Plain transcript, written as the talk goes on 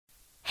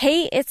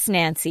Hey, it's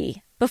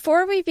Nancy.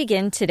 Before we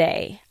begin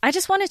today, I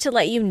just wanted to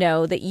let you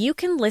know that you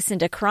can listen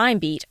to Crime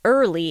Beat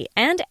early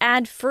and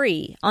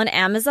ad-free on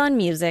Amazon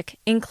Music,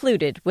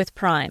 included with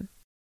Prime.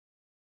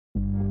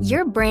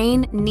 Your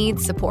brain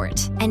needs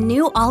support, and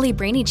new Ollie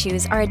Brainy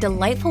Chews are a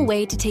delightful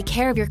way to take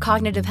care of your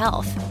cognitive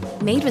health.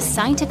 Made with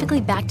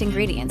scientifically backed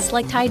ingredients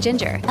like Thai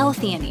ginger,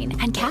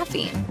 L-theanine, and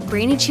caffeine,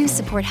 Brainy Chews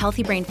support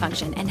healthy brain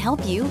function and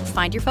help you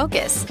find your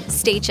focus,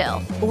 stay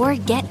chill, or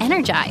get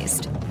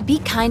energized. Be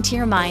kind to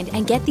your mind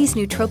and get these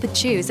nootropic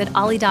chews at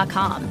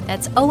ollie.com.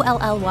 That's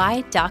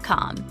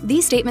OLLY.com.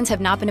 These statements have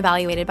not been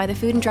evaluated by the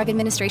Food and Drug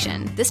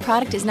Administration. This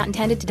product is not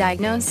intended to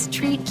diagnose,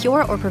 treat,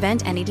 cure, or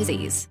prevent any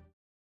disease.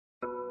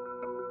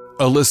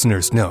 A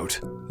listener's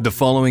note. The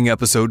following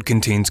episode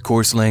contains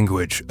coarse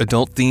language,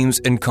 adult themes,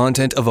 and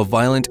content of a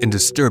violent and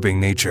disturbing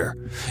nature,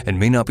 and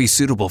may not be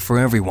suitable for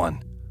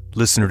everyone.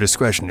 Listener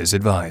discretion is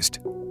advised.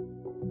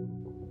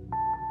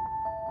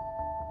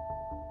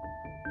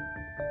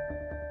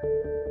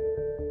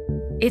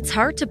 It's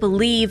hard to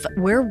believe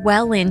we're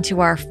well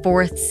into our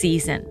 4th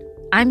season.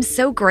 I'm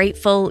so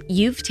grateful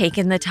you've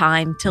taken the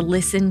time to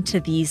listen to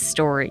these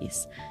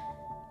stories.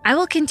 I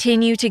will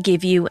continue to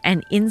give you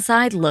an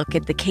inside look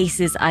at the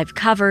cases I've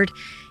covered,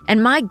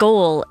 and my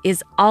goal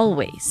is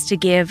always to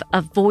give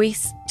a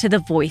voice to the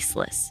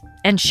voiceless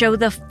and show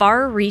the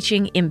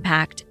far-reaching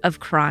impact of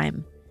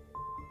crime.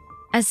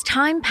 As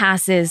time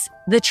passes,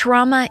 the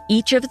trauma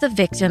each of the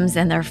victims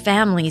and their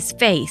families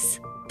face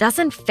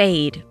doesn't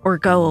fade or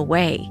go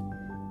away.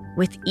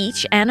 With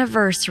each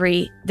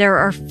anniversary, there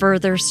are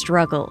further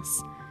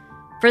struggles.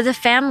 For the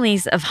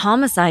families of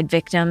homicide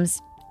victims,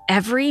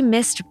 every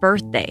missed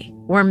birthday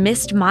or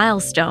missed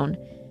milestone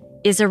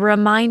is a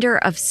reminder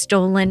of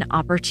stolen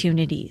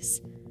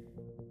opportunities.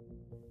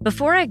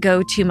 Before I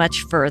go too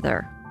much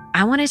further,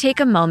 I want to take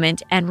a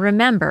moment and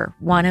remember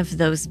one of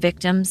those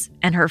victims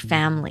and her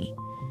family,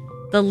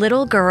 the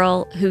little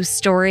girl whose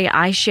story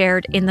I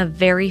shared in the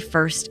very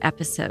first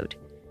episode.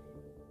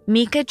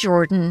 Mika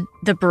Jordan,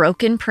 the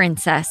broken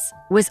princess,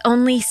 was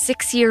only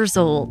 6 years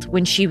old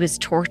when she was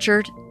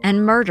tortured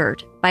and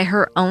murdered by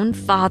her own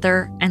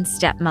father and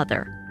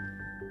stepmother.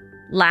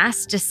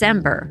 Last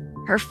December,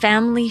 her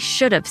family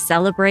should have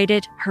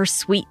celebrated her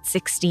sweet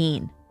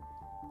 16.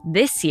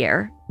 This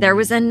year, there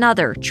was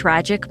another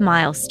tragic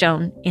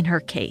milestone in her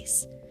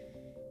case.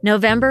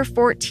 November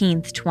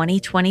 14th,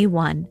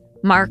 2021,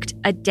 marked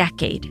a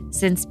decade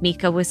since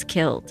Mika was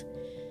killed.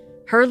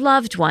 Her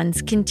loved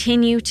ones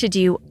continue to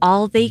do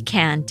all they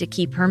can to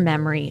keep her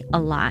memory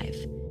alive.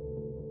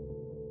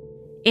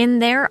 In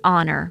their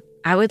honor,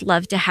 I would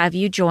love to have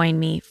you join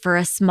me for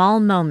a small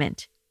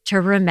moment to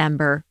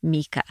remember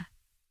Mika.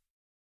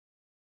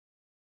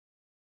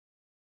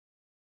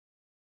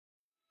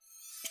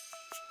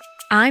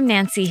 I'm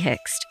Nancy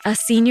Hixt, a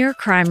senior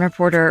crime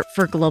reporter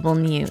for Global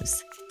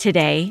News.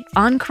 Today,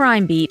 on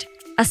Crime Beat,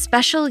 a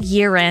special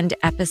year-end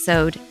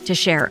episode to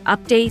share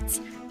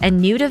updates and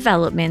new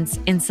developments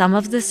in some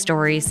of the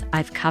stories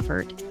I've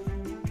covered.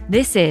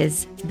 This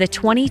is the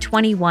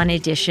 2021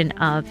 edition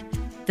of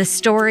The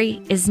Story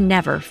Is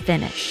Never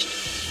Finished.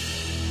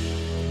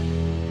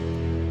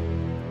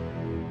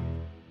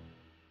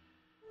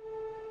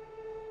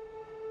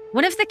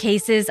 One of the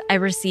cases I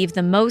receive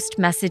the most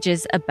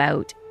messages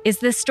about is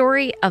the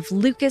story of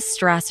Lucas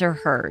Strasser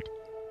Hurd.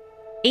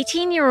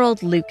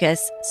 18-year-old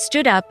Lucas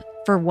stood up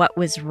for what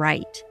was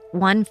right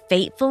one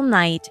fateful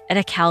night at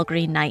a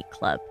Calgary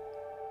nightclub.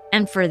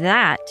 And for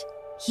that,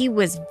 he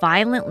was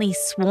violently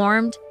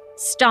swarmed,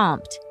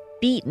 stomped,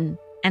 beaten,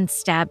 and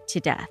stabbed to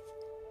death.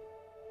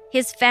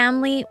 His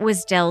family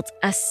was dealt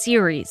a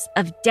series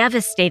of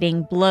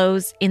devastating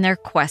blows in their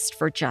quest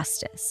for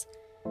justice.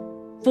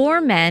 4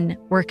 men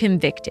were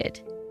convicted.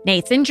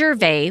 Nathan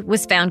Gervais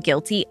was found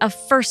guilty of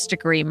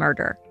first-degree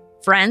murder.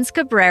 Franz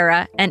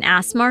Cabrera and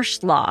Asmar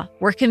Schlaw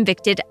were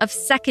convicted of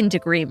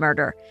second-degree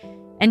murder.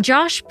 And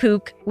Josh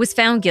Pook was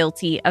found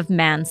guilty of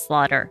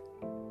manslaughter.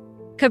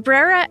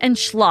 Cabrera and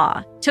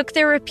Schlaw took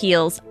their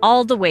appeals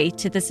all the way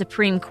to the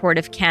Supreme Court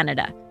of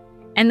Canada,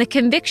 and the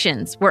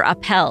convictions were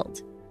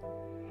upheld.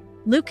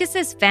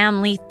 Lucas's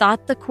family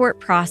thought the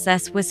court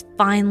process was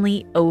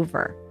finally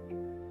over.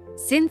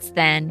 Since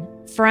then,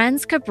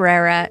 Franz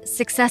Cabrera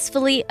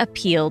successfully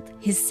appealed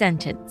his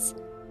sentence.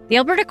 The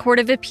Alberta Court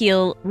of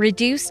Appeal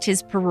reduced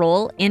his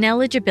parole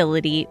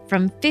ineligibility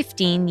from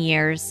 15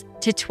 years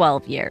to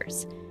 12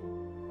 years.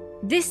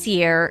 This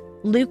year,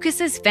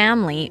 Lucas's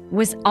family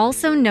was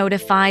also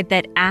notified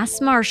that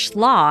Asmar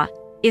Schlaw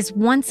is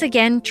once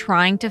again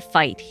trying to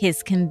fight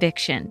his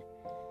conviction.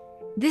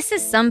 This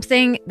is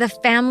something the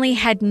family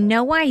had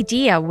no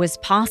idea was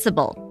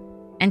possible.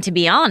 And to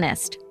be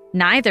honest,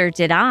 neither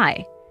did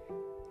I.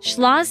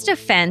 Schlaw's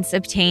defense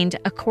obtained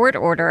a court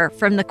order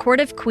from the Court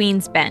of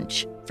Queen's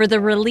bench for the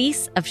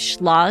release of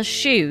Schlaw's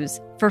shoes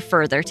for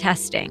further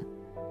testing.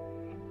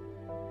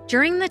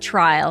 During the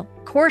trial,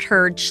 court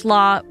heard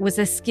Schlaw was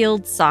a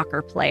skilled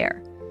soccer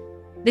player.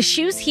 The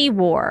shoes he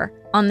wore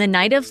on the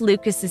night of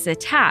Lucas's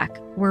attack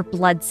were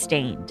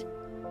blood-stained.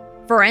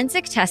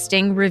 Forensic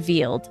testing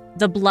revealed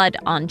the blood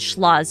on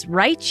Schlaw's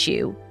right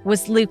shoe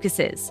was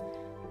Lucas's.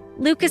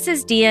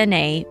 Lucas's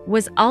DNA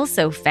was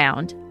also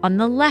found on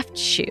the left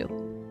shoe.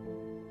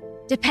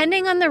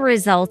 Depending on the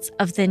results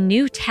of the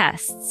new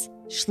tests,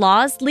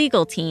 Schlaw's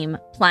legal team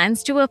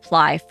plans to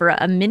apply for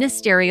a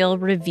ministerial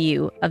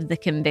review of the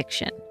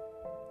conviction.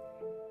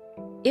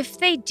 If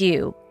they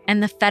do,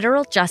 and the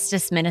federal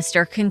justice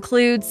minister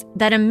concludes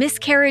that a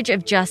miscarriage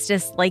of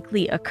justice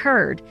likely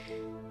occurred,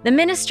 the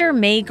minister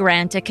may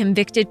grant a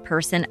convicted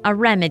person a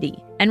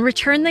remedy and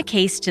return the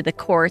case to the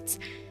courts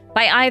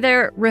by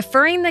either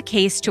referring the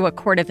case to a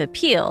court of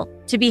appeal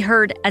to be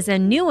heard as a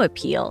new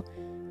appeal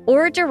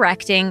or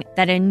directing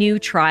that a new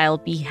trial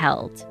be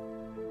held.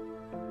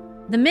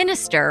 The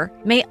minister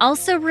may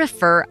also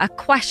refer a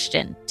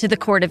question to the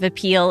court of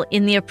appeal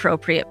in the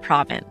appropriate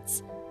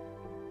province.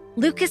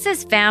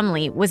 Lucas's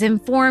family was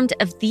informed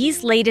of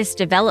these latest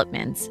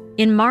developments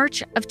in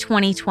March of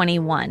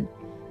 2021,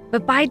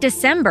 but by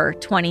December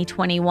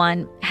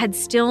 2021 had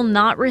still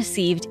not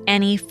received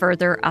any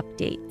further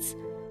updates.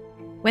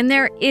 When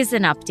there is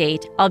an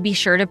update, I'll be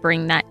sure to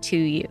bring that to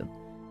you.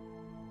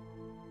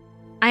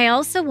 I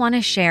also want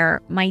to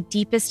share my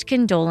deepest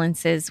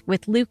condolences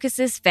with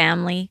Lucas's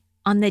family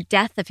on the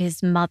death of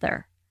his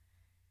mother.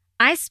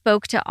 I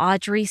spoke to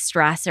Audrey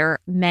Strasser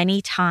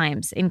many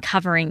times in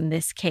covering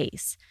this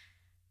case.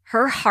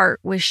 Her heart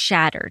was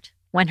shattered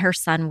when her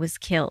son was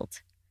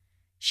killed.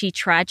 She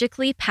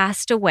tragically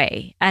passed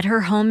away at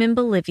her home in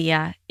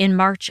Bolivia in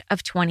March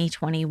of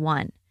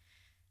 2021.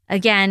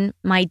 Again,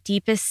 my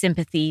deepest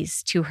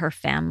sympathies to her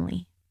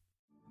family.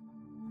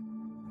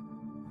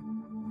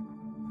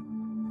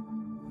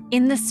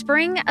 In the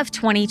spring of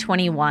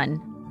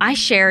 2021, I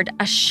shared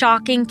a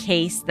shocking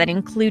case that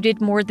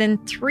included more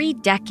than 3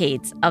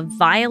 decades of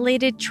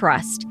violated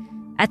trust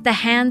at the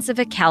hands of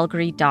a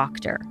Calgary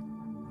doctor.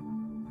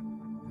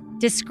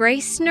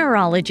 Disgraced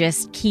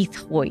neurologist Keith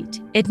Hoyt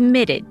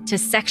admitted to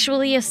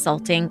sexually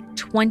assaulting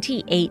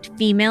 28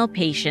 female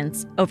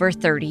patients over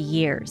 30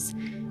 years.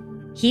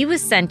 He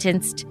was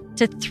sentenced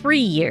to 3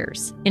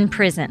 years in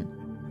prison.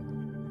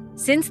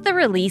 Since the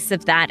release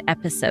of that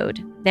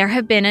episode, there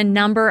have been a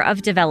number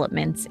of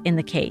developments in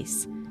the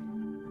case.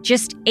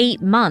 Just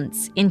 8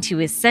 months into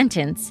his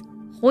sentence,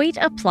 Hoyt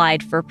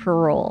applied for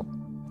parole.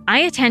 I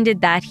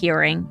attended that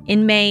hearing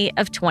in May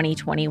of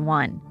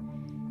 2021.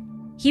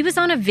 He was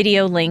on a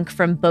video link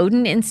from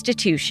Bowdoin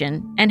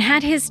Institution and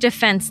had his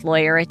defense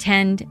lawyer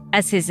attend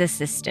as his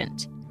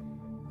assistant.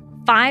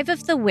 5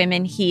 of the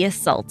women he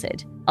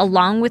assaulted,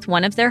 along with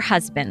one of their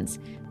husbands,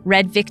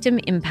 read victim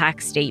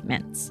impact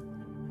statements.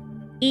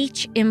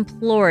 Each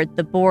implored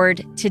the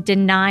board to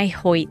deny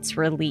Hoyt's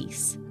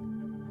release.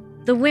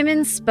 The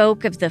women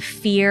spoke of the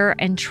fear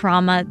and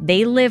trauma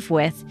they live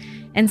with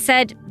and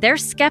said they're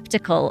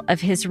skeptical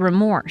of his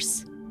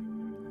remorse.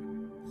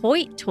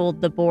 Hoyt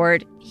told the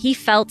board he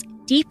felt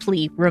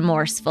deeply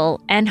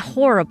remorseful and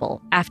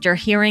horrible after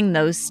hearing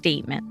those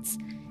statements.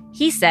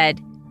 He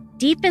said,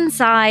 "Deep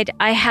inside,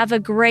 I have a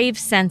grave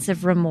sense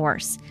of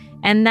remorse,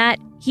 and that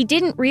he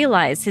didn't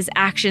realize his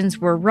actions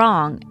were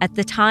wrong at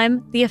the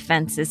time the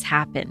offenses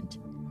happened."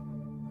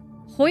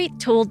 Hoyt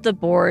told the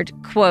board,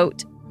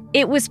 quote,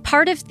 "It was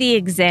part of the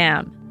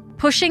exam,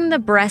 pushing the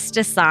breast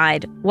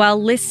aside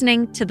while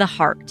listening to the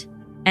heart,"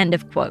 end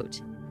of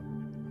quote.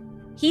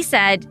 He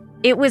said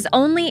it was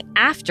only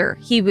after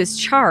he was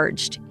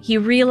charged he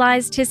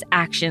realized his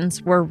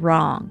actions were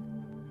wrong.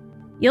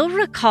 You'll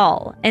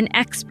recall an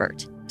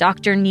expert,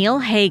 Dr. Neil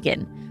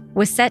Hagen,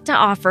 was set to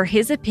offer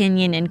his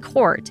opinion in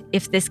court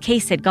if this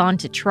case had gone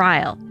to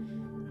trial.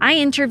 I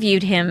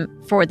interviewed him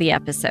for the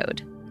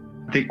episode.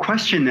 The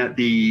question that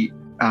the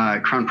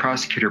Crown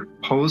prosecutor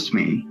posed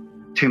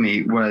to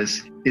me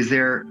was, is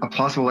there a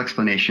plausible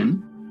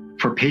explanation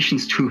for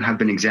patients who have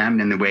been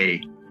examined in the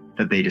way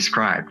that they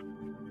described?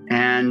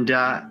 And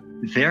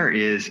there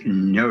is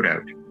no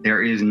doubt,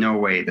 there is no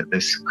way that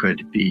this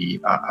could be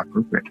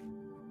appropriate.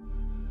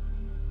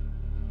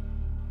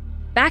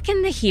 Back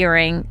in the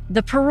hearing,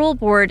 the parole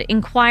board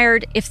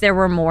inquired if there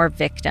were more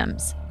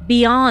victims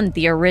beyond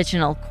the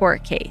original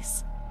court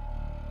case.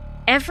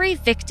 "Every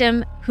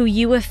victim who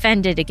you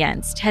offended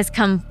against has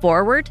come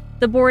forward?"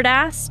 the board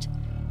asked.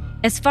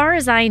 "As far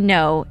as I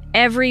know,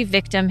 every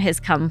victim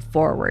has come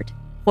forward,"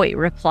 Hoyt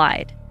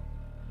replied.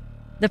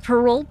 The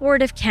Parole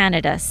Board of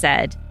Canada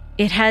said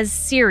it has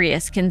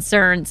serious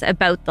concerns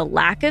about the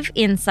lack of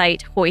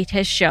insight Hoyt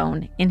has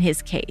shown in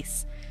his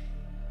case.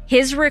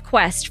 His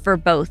request for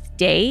both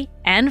day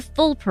and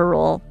full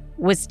parole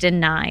was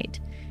denied,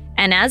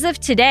 and as of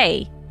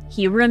today,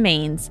 he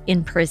remains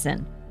in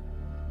prison.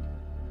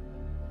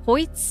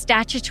 Hoyt's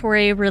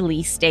statutory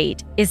release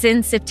date is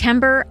in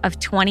September of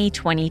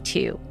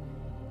 2022.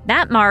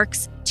 That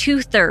marks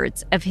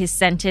 2/3 of his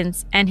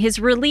sentence, and his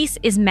release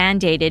is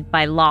mandated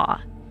by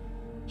law.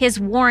 His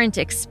warrant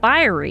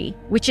expiry,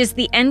 which is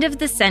the end of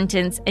the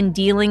sentence and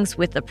dealings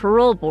with the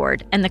Parole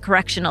Board and the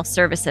Correctional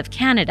Service of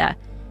Canada,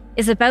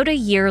 is about a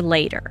year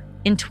later,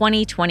 in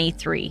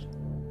 2023.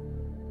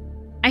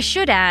 I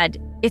should add,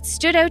 It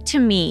stood out to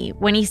me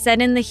when he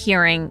said in the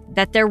hearing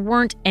that there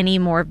weren't any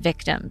more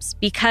victims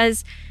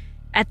because,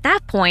 at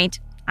that point,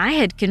 I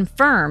had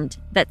confirmed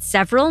that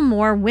several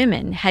more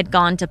women had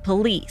gone to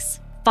police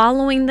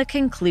following the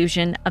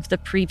conclusion of the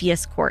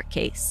previous court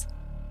case.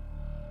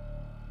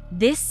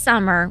 This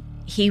summer,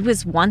 he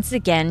was once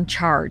again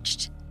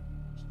charged.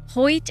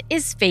 Hoyt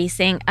is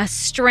facing a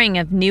string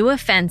of new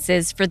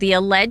offenses for the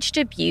alleged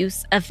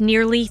abuse of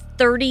nearly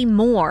 30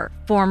 more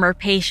former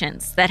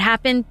patients that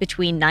happened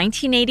between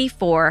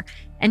 1984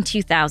 and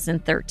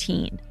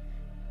 2013.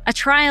 A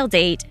trial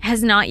date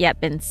has not yet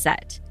been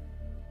set.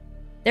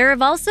 There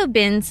have also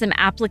been some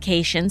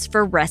applications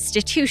for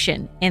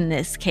restitution in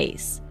this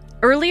case.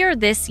 Earlier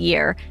this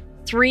year,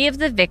 3 of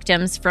the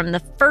victims from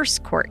the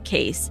first court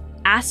case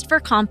asked for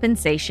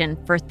compensation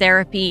for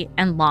therapy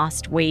and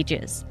lost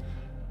wages.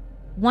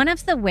 One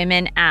of the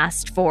women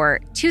asked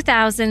for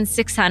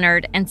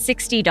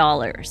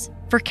 $2,660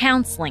 for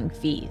counseling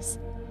fees.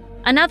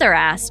 Another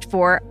asked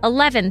for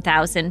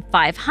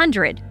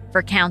 $11,500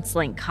 for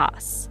counseling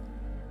costs.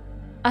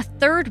 A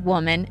third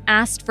woman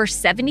asked for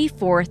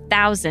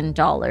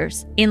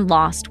 $74,000 in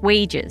lost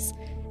wages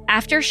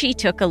after she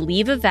took a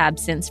leave of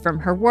absence from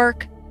her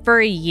work for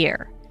a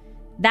year.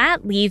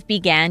 That leave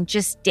began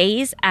just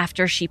days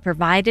after she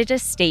provided a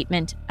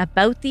statement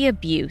about the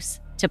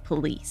abuse to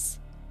police.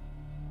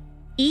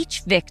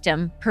 Each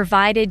victim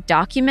provided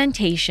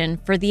documentation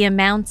for the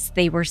amounts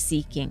they were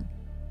seeking.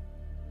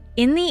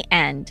 In the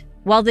end,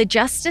 while the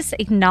justice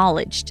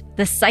acknowledged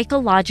the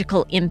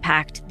psychological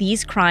impact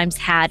these crimes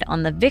had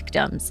on the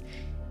victims,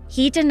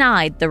 he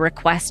denied the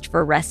request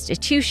for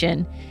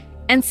restitution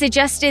and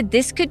suggested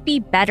this could be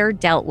better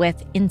dealt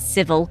with in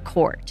civil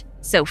court,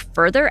 so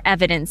further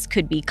evidence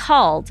could be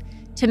called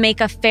to make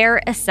a fair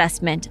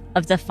assessment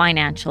of the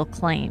financial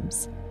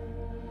claims.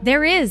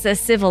 There is a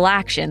civil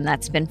action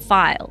that's been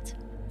filed.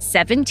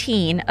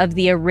 17 of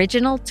the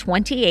original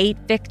 28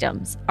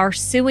 victims are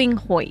suing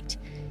Hoyt.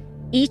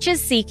 Each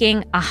is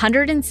seeking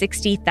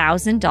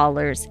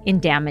 $160,000 in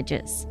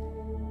damages.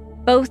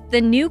 Both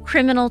the new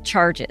criminal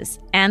charges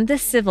and the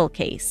civil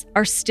case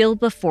are still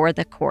before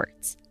the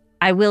courts.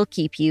 I will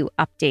keep you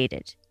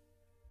updated.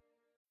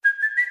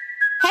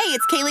 Hey,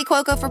 it's Kaylee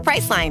Cuoco for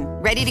Priceline.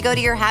 Ready to go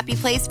to your happy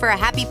place for a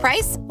happy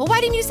price? Well,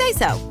 why didn't you say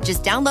so?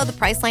 Just download the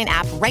Priceline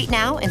app right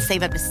now and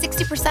save up to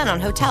 60%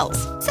 on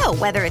hotels. So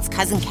whether it's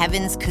Cousin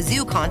Kevin's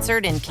Kazoo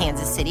Concert in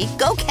Kansas City,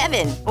 go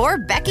Kevin, or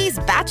Becky's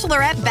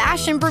Bachelorette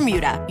Bash in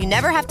Bermuda, you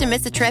never have to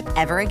miss a trip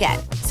ever again.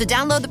 So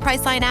download the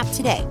Priceline app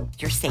today.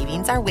 Your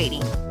savings are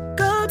waiting.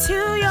 Go to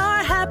your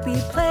happy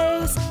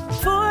place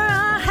for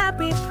a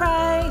happy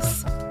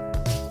price.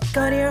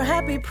 Go to your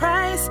happy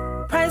price,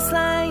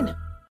 Priceline.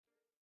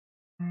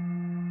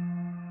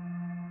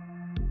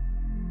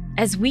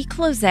 As we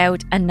close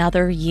out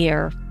another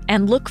year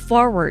and look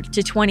forward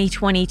to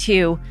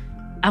 2022,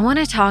 I want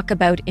to talk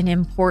about an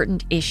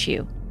important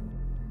issue.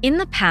 In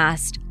the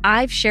past,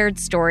 I've shared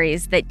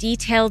stories that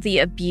detail the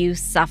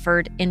abuse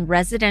suffered in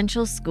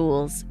residential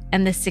schools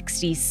and the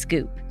 60s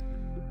scoop.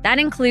 That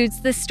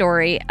includes the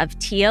story of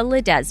Tia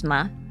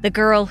Ledesma, the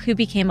girl who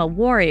became a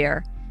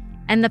warrior,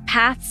 and the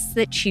paths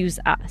that choose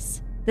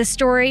us, the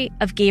story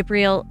of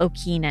Gabriel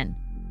Okeenan.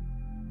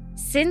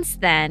 Since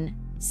then,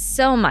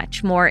 so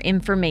much more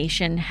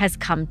information has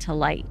come to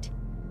light.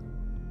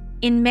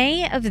 In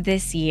May of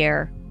this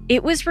year,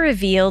 it was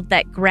revealed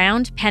that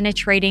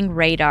ground-penetrating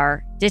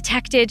radar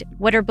detected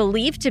what are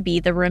believed to be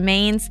the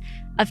remains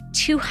of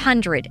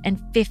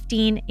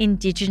 215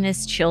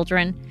 Indigenous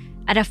children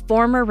at a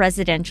former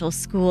residential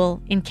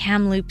school in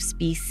Kamloops,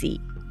 BC.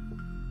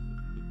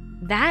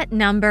 That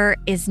number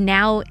is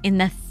now in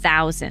the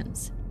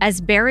thousands,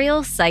 as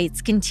burial sites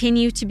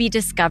continue to be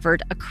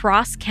discovered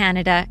across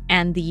Canada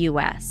and the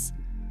U.S.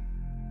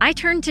 I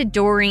turned to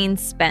Doreen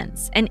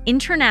Spence, an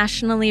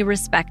internationally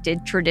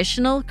respected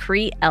traditional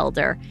Cree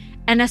elder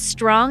and a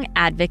strong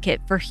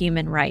advocate for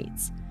human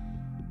rights.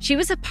 She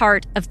was a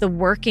part of the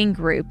working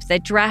group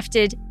that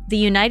drafted the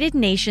United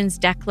Nations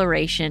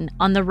Declaration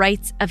on the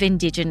Rights of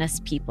Indigenous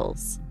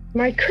Peoples.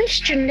 My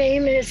Christian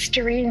name is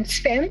Doreen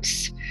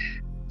Spence.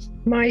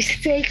 My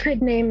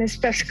sacred name is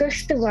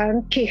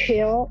Pascustavan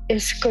Kihil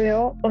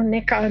Iskil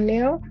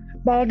Onekanil,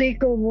 bald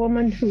eagle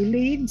woman who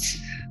leads.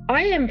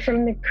 I am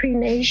from the Cree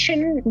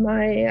Nation.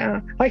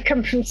 I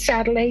come from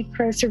Saddle Lake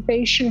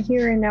Reservation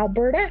here in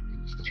Alberta.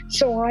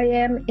 So I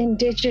am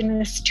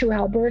Indigenous to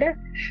Alberta,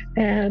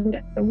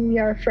 and we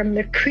are from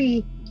the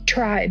Cree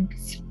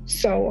tribes.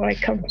 So I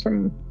come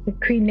from the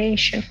Cree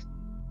Nation.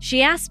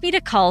 She asked me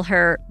to call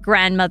her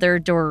Grandmother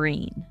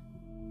Doreen.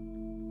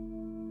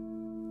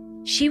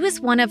 She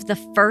was one of the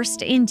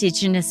first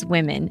Indigenous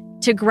women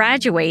to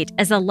graduate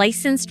as a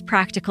licensed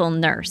practical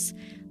nurse,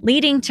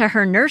 leading to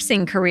her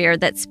nursing career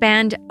that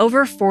spanned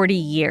over 40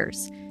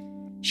 years.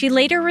 She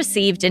later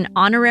received an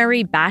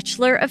honorary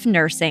Bachelor of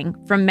Nursing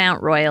from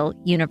Mount Royal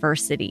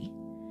University.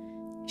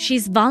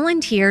 She's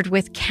volunteered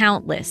with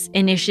countless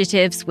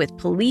initiatives with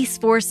police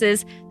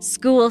forces,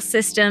 school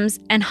systems,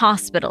 and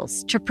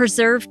hospitals to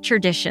preserve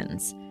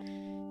traditions.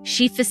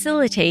 She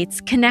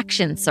facilitates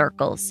connection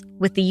circles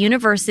with the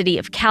University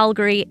of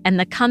Calgary and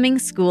the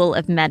Cummings School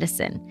of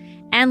Medicine,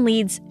 and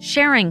leads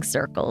sharing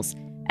circles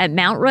at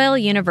Mount Royal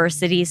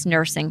University's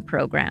nursing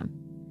program.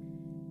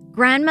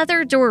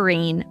 Grandmother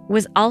Doreen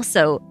was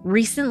also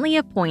recently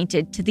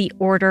appointed to the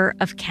Order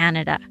of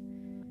Canada.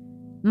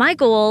 My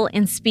goal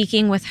in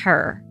speaking with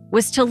her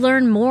was to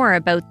learn more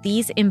about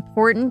these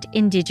important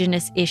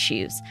Indigenous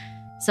issues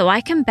so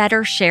I can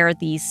better share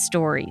these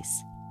stories.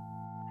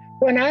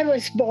 When I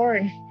was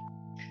born,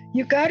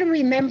 you got to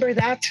remember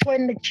that's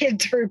when the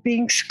kids were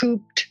being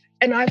scooped,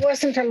 and I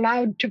wasn't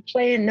allowed to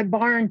play in the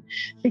barn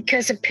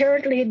because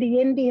apparently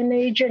the Indian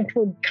agent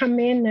would come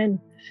in and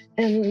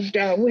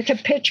with a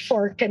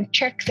pitchfork and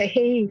check the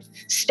hay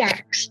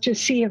stacks to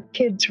see if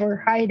kids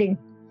were hiding.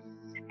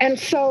 And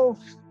so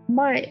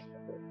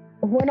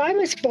when I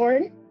was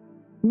born,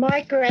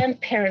 my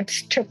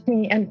grandparents took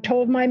me and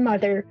told my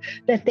mother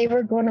that they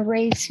were going to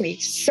raise me.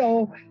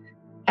 So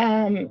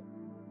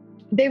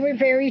they were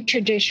very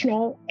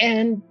traditional,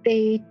 and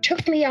they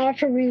took me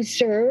off a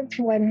reserve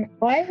when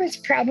I was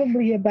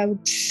probably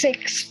about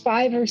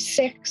 5 or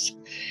 6.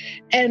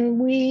 And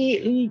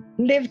we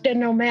lived a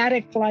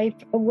nomadic life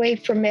away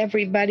from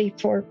everybody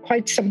for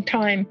quite some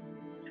time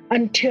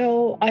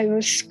until I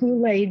was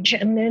school age.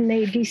 And then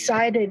they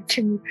decided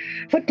to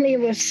put me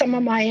with some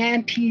of my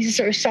aunties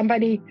or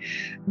somebody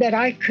that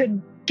I could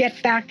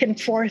get back and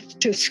forth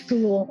to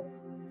school.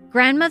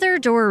 Grandmother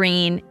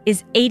Doreen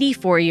is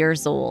 84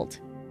 years old,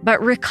 but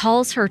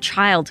recalls her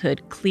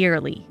childhood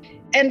clearly.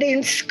 And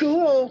in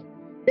school,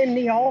 in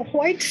the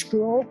all-white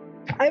school,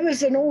 I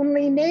was an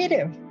only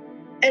Native.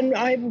 And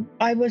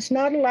I was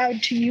not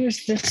allowed to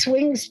use the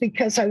swings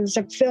because I was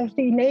a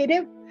filthy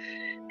Native,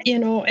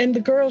 and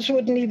the girls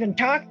wouldn't even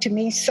talk to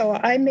me. So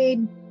I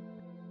made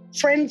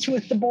friends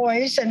with the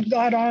boys and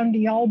got on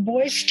the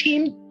all-boys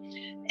team.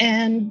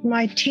 And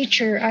my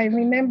teacher, I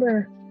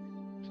remember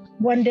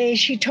one day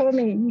she told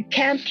me, "You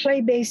can't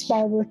play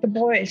baseball with the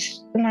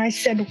boys." And I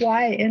said,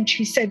 "Why?" And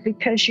she said,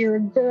 "Because you're a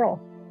girl."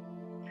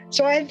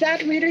 So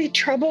that really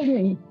troubled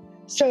me.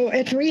 So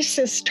at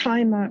recess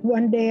time,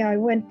 one day I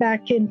went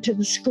back into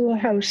the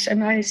schoolhouse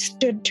and I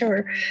stood to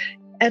her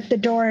at the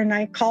door and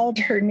I called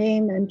her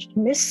name, and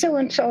 "Miss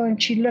So-and-so," and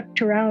she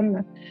looked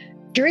around.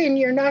 "Doreen,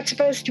 you're not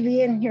supposed to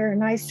be in here."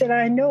 And I said,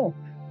 "I know,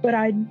 but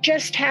I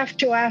just have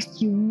to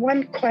ask you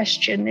one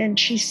question." And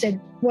she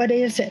said, "What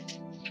is it?"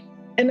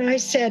 And I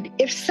said,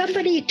 "If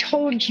somebody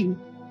told you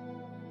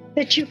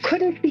that you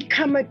couldn't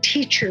become a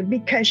teacher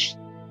because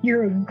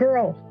you're a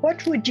girl,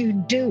 what would you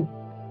do?"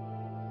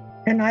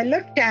 And I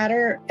looked at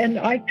her and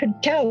I could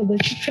tell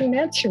that she couldn't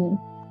answer me.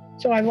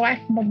 So I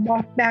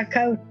walked back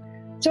out.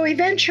 So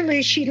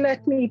eventually she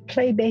let me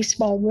play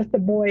baseball with the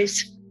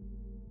boys.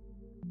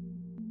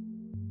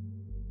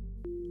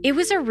 It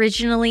was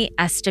originally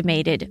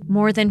estimated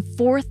more than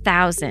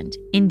 4,000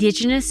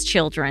 Indigenous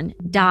children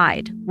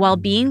died while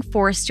being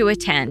forced to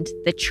attend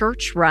the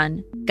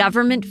church-run,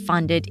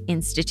 government-funded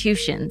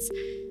institutions,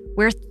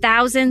 where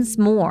thousands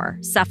more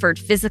suffered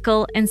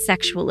physical and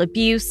sexual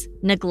abuse,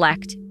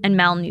 neglect, and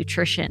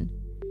malnutrition.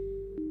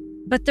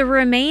 But the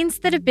remains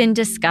that have been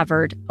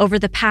discovered over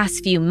the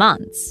past few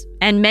months,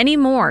 and many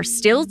more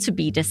still to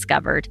be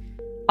discovered,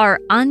 are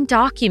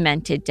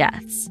undocumented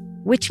deaths,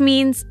 which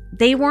means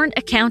they weren't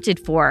accounted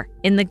for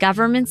in the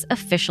government's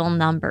official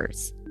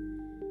numbers.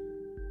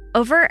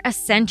 Over a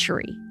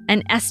century,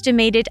 an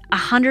estimated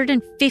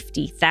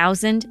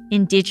 150,000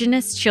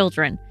 Indigenous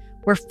children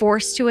were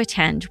forced to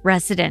attend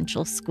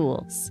residential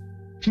schools.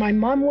 My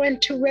mom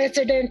went to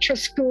residential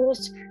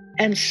schools,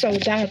 and so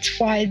that's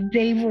why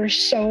they were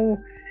so,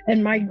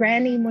 and my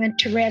granny went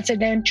to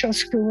residential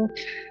school.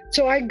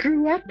 So I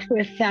grew up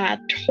with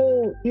that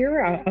whole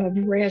era of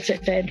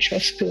residential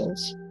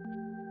schools.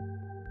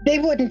 They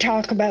wouldn't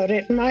talk about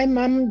it. My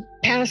mom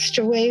passed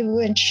away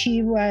when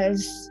she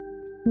was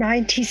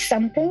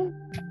 90-something.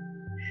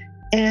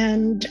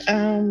 And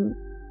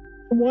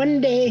one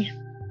day,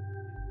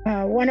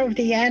 one of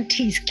the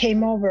aunties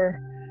came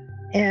over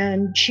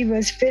and she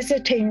was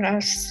visiting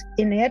us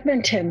in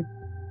Edmonton.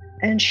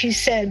 And she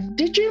said,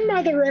 "Did your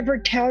mother ever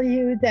tell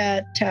you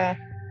that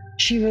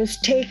she was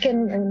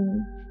taken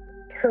and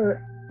her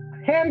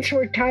hands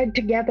were tied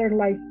together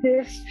like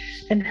this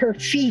and her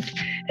feet,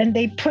 and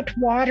they put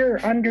water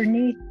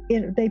underneath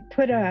it? They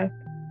put a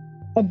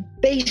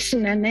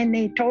basin, and then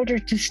they told her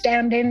to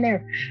stand in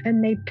there,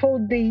 and they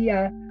pulled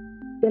the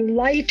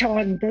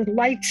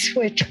light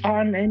switch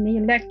on, and they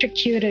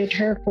electrocuted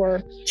her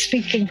for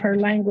speaking her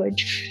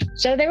language."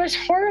 So there was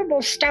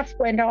horrible stuff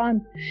went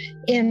on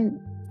in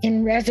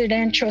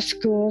residential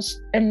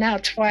schools, and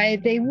that's why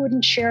they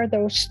wouldn't share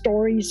those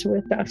stories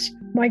with us.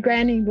 My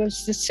granny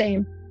was the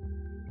same.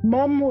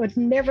 Mom would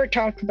never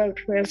talk about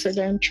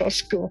residential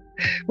school.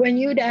 When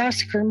you'd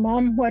ask her,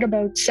 "Mom, what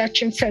about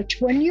such and such?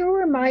 When you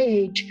were my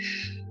age,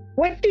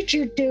 what did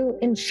you do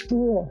in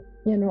school?"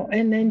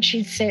 And then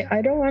she'd say,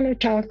 "I don't want to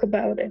talk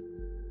about it."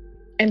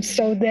 And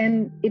so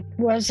then it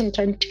wasn't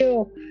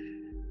until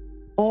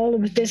all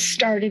of this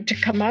started to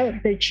come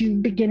out that you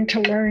begin to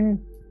learn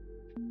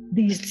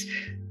these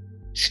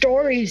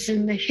stories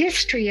in the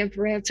history of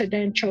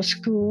residential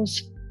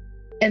schools.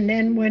 And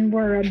then when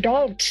we're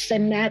adults,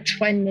 then that's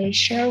when they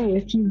share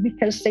with you,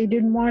 because they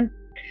didn't want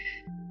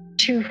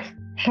to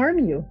harm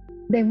you.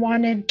 They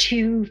wanted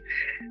to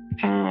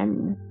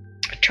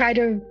try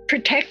to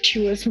protect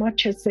you as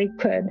much as they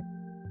could.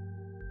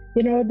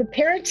 You know, the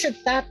parents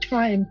at that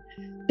time,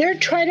 they're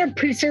trying to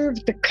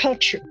preserve the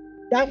culture.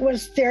 That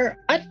was their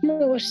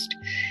utmost.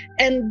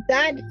 And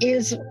that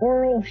is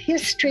oral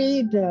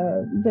history,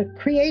 the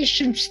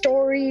creation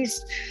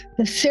stories,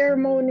 the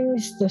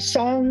ceremonies, the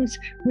songs.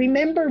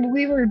 Remember,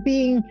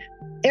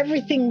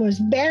 everything was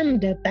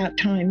banned at that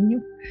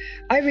time.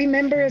 I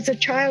remember as a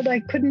child, I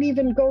couldn't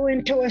even go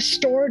into a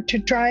store to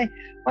try.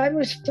 I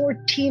was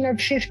 14 or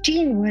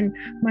 15 when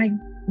my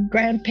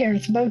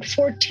grandparents, about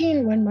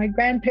 14, when my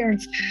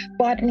grandparents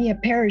bought me a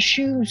pair of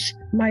shoes,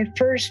 my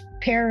first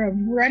pair of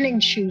running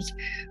shoes,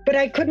 but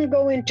I couldn't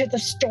go into the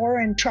store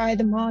and try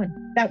them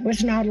on. That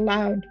was not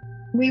allowed.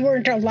 We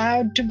weren't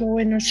allowed to go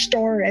in a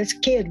store as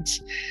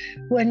kids.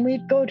 When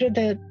we'd go to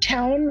the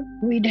town,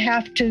 we'd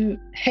have to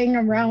hang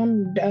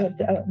around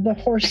the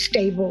horse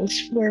stables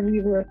where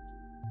we were.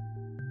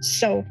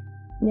 So,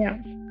 yeah.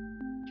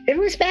 It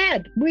was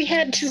bad. We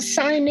had to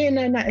sign in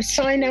and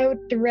sign out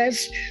the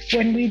rest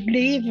when we'd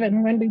leave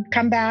and when we'd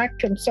come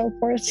back and so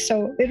forth.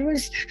 So it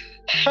was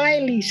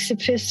highly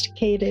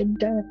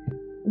sophisticated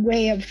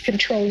way of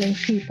controlling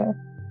people.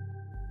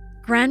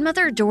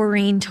 Grandmother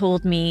Doreen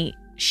told me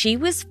she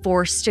was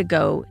forced to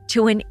go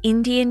to an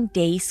Indian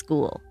day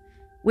school,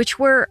 which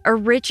were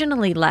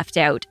originally left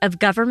out of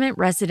government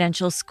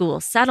residential school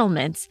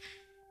settlements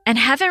and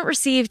haven't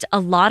received a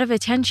lot of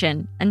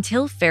attention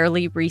until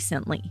fairly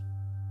recently.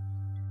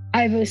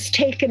 I was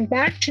taken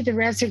back to the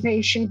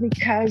reservation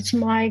because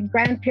my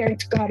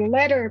grandparents got a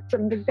letter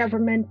from the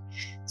government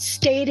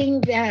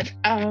stating that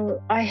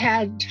I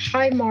had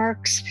high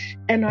marks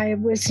and I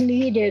was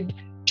needed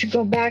to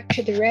go back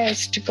to the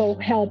res to go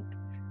help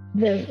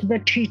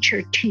the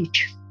teacher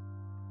teach.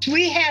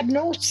 We had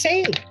no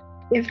say.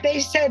 If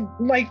they said,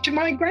 like to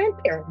my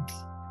grandparents,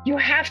 you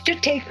have to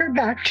take her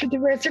back to the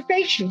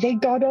reservation. They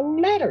got a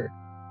letter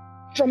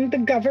from the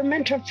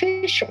government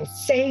officials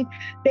saying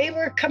they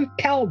were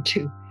compelled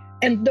to.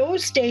 And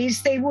those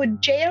days, they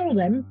would jail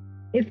them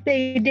if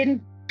they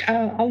didn't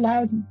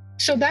allow them.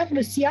 So that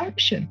was the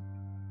option.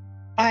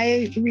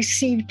 I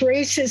received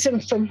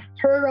racism from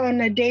her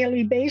on a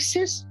daily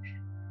basis.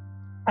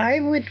 I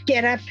would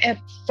get up at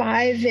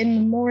 5 in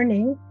the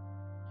morning,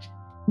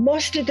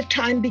 most of the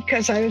time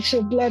because I was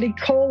so bloody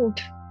cold.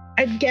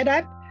 I'd get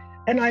up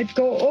and I'd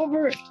go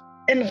over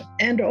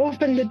and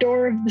open the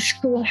door of the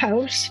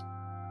schoolhouse.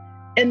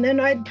 And then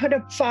I'd put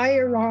a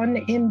fire on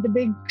in the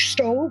big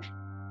stove.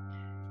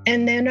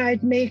 And then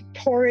I'd make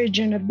porridge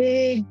in a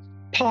big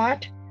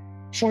pot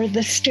for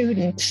the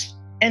students.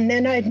 And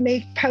then I'd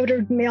make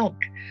powdered milk.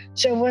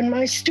 So when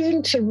my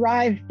students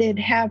arrived, they'd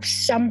have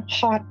some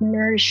hot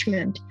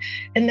nourishment.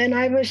 And then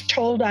I was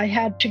told I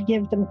had to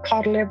give them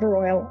cod liver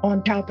oil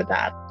on top of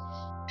that.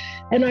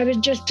 And I was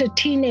just a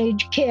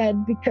teenage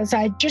kid because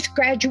I just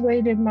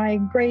graduated my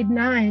grade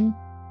 9.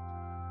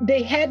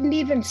 They hadn't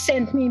even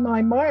sent me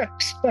my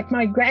marks, but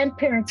my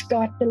grandparents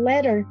got the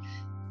letter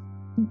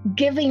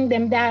giving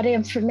them that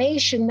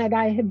information that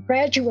I had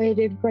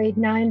graduated grade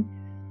 9,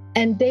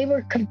 and they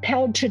were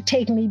compelled to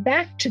take me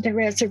back to the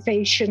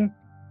reservation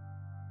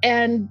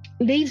and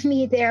leave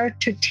me there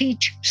to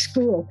teach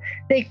school.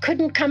 They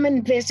couldn't come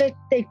and visit.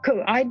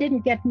 I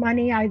didn't get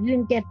money. I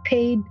didn't get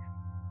paid.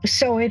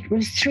 So it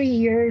was 3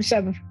 years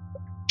of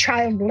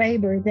child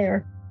labor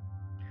there.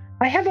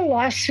 I have a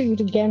lawsuit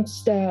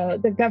against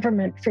the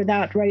government for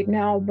that right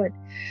now, but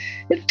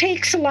it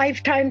takes a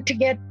lifetime to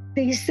get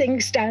these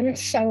things done.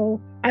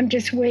 So I'm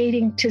just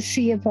waiting to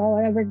see if I'll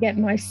ever get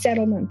my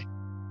settlement.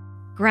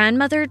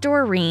 Grandmother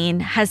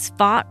Doreen has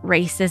fought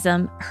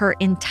racism her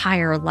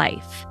entire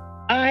life.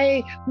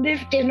 I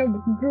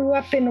grew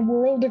up in a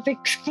world of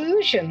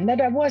exclusion, that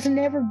I wasn't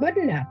ever good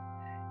enough.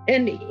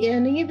 And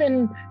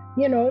even,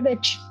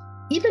 that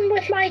even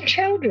with my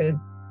children,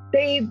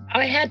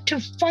 I had to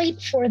fight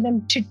for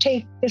them to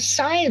take the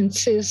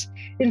sciences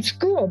in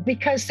school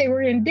because they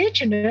were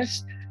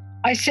Indigenous.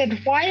 I said,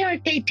 why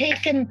aren't they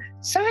taking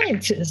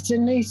sciences?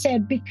 And they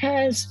said,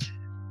 because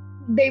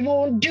they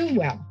won't do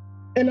well.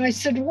 And I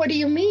said, what do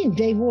you mean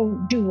they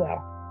won't do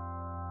well?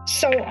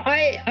 So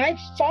I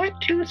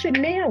fought tooth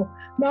and nail,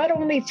 not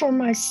only for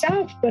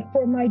myself, but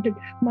for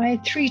my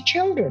 3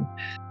 children.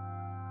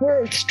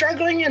 We're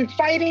struggling and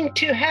fighting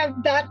to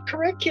have that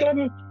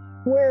curriculum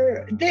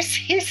where this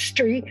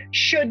history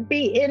should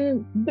be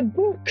in the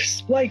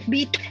books, like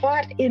be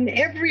taught in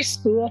every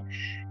school.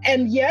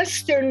 And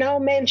yes, they're now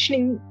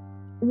mentioning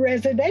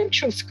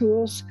residential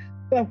schools,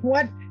 but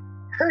what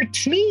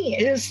hurts me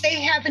is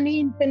they haven't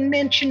even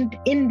mentioned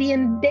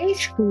Indian day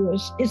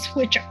schools,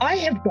 which I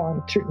have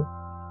gone through.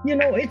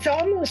 It's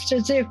almost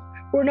as if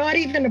we're not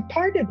even a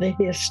part of the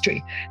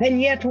history, and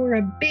yet we're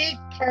a big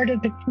part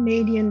of the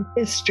Canadian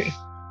history.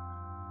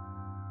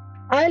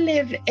 I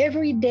live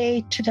every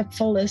day to the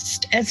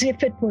fullest, as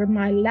if it were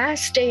my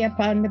last day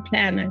upon the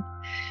planet.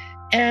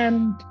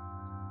 And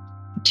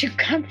to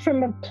come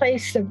from a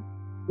place of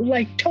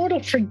like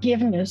total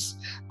forgiveness.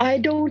 I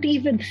don't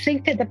even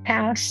think of the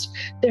past.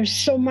 There's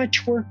so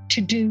much work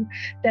to do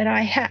that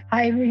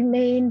I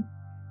remain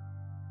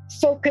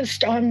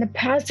focused on the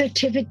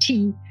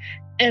positivity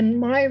and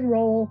my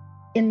role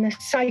in the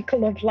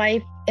cycle of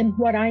life and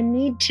what I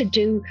need to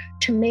do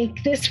to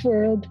make this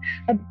world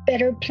a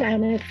better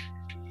planet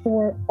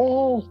for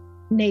all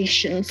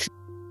nations.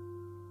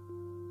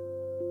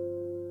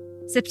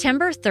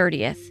 September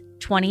 30th,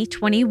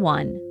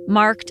 2021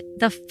 marked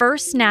the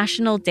first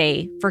National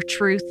Day for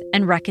Truth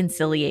and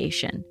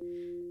Reconciliation.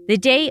 The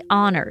day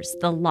honors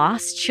the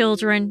lost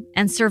children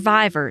and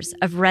survivors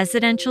of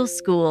residential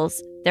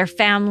schools, their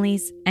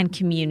families, and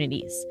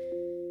communities.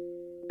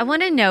 I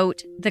want to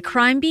note the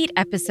Crime Beat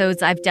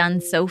episodes I've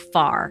done so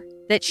far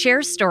that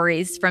share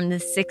stories from the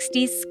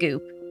 60s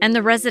scoop and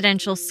the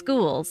residential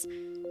schools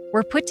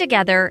were put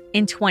together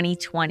in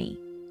 2020.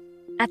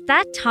 At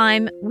that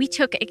time, we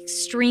took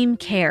extreme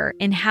care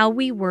in how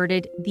we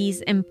worded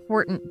these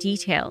important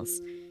details.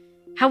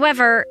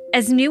 However,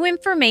 as new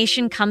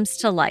information comes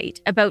to light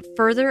about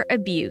further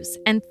abuse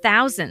and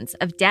thousands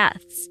of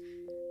deaths,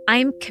 I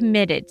am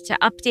committed to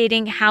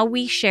updating how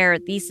we share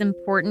these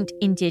important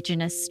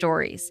Indigenous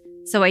stories,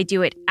 so I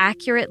do it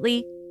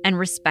accurately and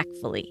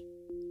respectfully.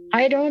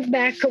 I don't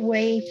back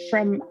away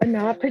from an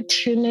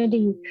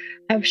opportunity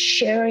of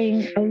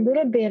sharing a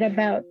little bit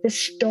about the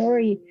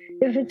story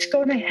if it's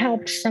going to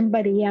help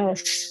somebody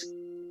else,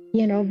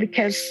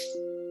 because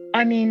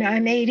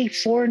I'm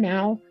 84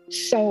 now,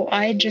 so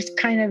I just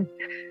kind of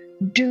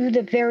do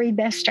the very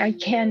best I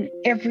can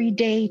every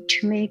day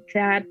to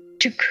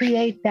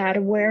create that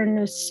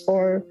awareness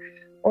or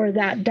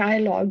that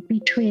dialogue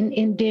between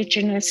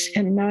Indigenous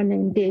and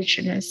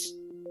non-Indigenous.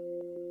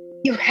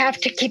 You have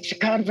to keep the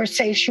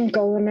conversation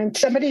going, and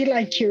somebody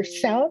like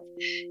yourself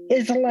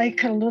is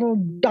like a little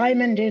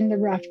diamond in the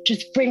rough,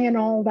 just bringing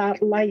all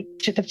that light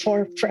to the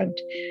forefront,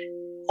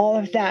 all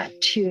of that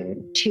so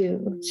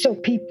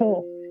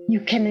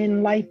you can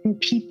enlighten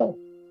people.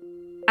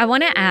 I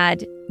want to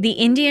add the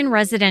Indian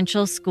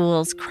Residential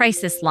Schools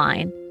crisis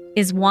line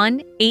is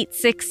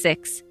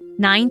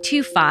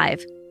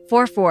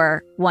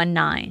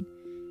 1-866-925-4419.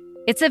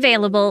 It's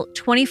available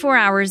 24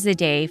 hours a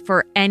day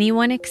for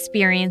anyone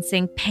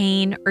experiencing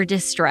pain or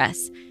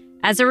distress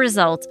as a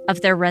result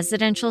of their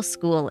residential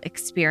school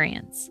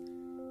experience.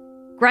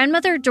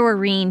 Grandmother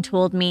Doreen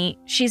told me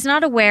she's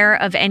not aware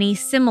of any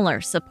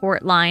similar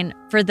support line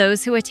for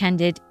those who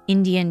attended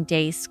Indian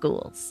day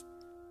schools.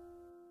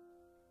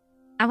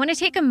 I want to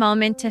take a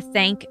moment to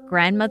thank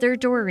Grandmother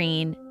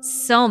Doreen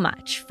so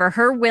much for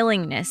her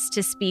willingness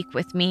to speak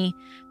with me,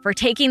 for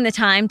taking the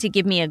time to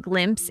give me a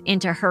glimpse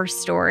into her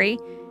story,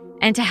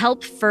 and to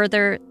help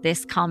further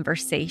this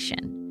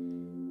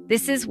conversation.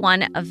 This is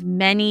one of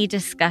many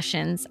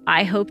discussions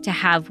I hope to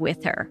have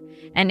with her,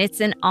 and it's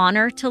an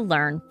honor to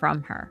learn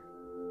from her.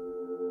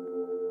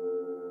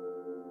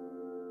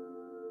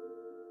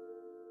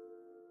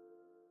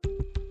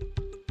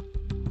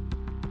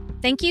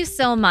 Thank you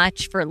so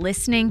much for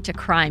listening to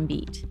Crime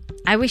Beat.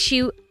 I wish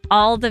you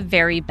all the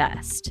very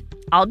best.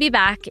 I'll be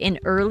back in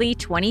early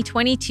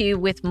 2022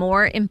 with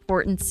more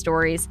important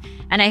stories,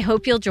 and I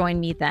hope you'll join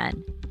me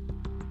then.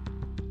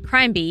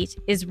 Crime Beat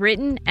is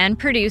written and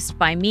produced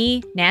by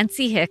me,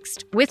 Nancy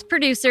Hixt, with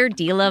producer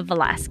Dila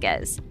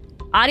Velasquez.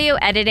 Audio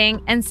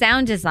editing and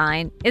sound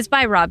design is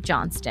by Rob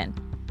Johnston.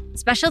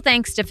 Special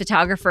thanks to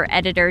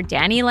photographer-editor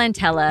Danny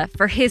Lantella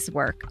for his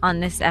work on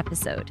this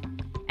episode.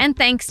 And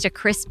thanks to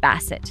Chris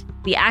Bassett,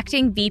 the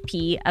acting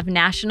VP of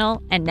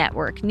National and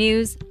Network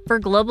News for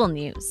Global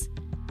News.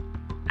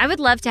 I would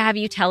love to have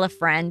you tell a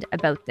friend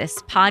about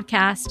this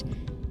podcast,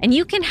 and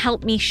you can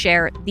help me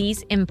share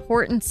these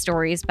important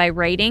stories by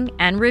rating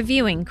and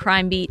reviewing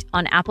Crime Beat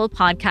on Apple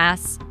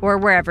Podcasts or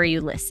wherever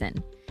you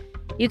listen.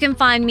 You can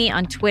find me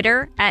on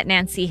Twitter at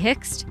Nancy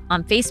Hixt,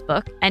 on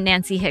Facebook at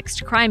Nancy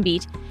Hixt Crime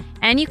Beat,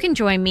 and you can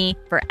join me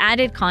for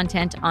added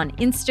content on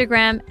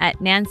Instagram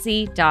at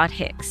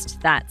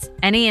nancy.hixt. That's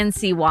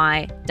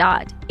nancy.hixt.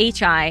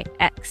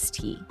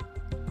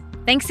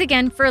 Thanks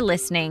again for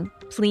listening.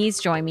 Please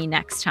join me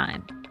next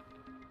time.